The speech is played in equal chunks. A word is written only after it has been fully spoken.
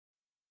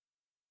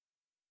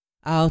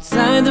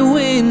Outside the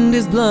wind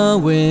is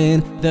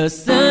blowing, the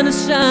sun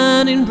is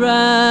shining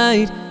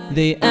bright,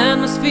 the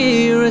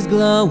atmosphere is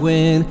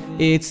glowing,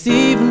 it's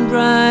even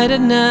bright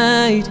at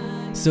night.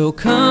 So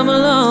come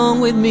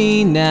along with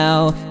me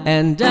now,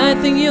 and I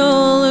think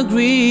you'll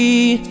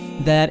agree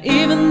that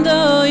even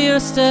though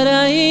you're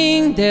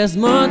studying, there's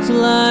more to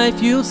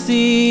life you'll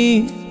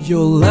see.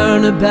 You'll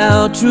learn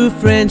about true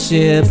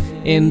friendship,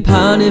 in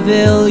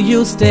Ponyville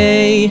you'll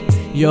stay.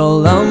 Your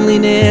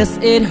loneliness,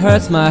 it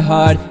hurts my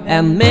heart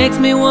and makes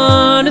me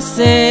wanna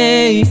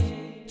say,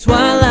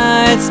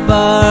 Twilight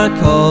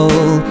sparkle,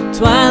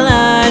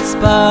 Twilight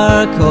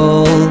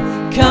sparkle,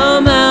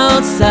 come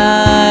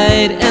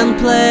outside and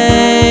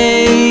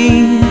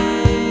play.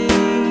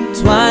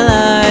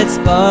 Twilight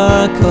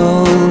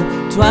sparkle,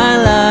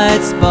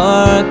 Twilight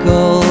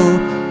sparkle,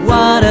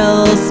 what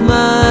else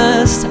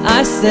must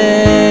I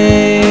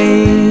say?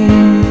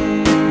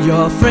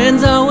 Your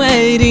friends are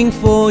waiting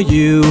for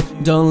you,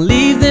 don't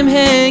leave them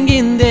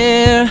hanging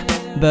there.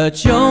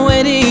 But you're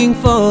waiting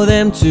for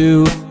them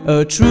too,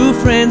 a true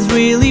friend's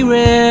really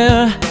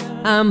rare.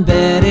 I'm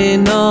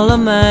betting all of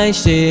my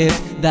chips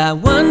that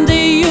one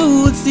day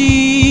you'll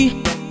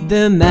see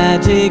the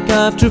magic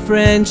of true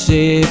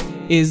friendship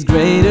is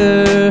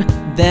greater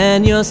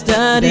than your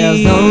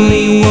studies. There's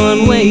only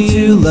one way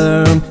to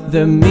learn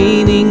the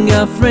meaning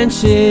of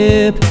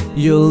friendship.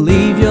 You'll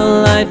live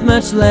your life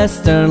much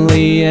less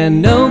sternly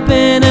and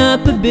open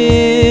up a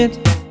bit.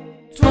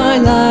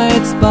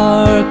 Twilight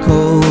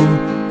sparkle,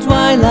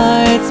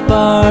 Twilight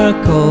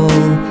sparkle,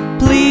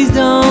 please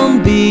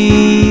don't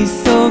be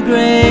so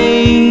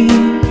gray.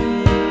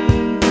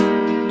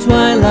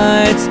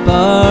 Twilight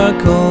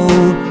sparkle,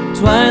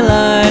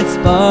 Twilight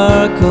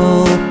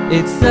sparkle,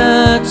 it's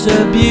such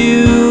a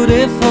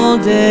beautiful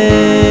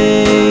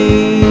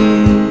day.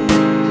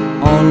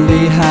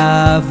 Only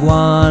have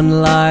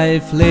one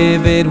life,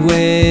 live it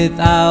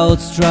without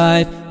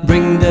strife.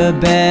 Bring the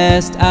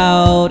best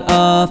out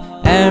of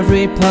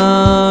every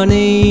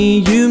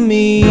pony you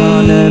meet.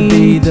 Gonna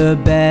be the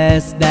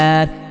best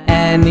that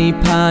any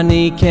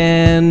pony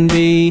can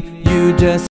be. You just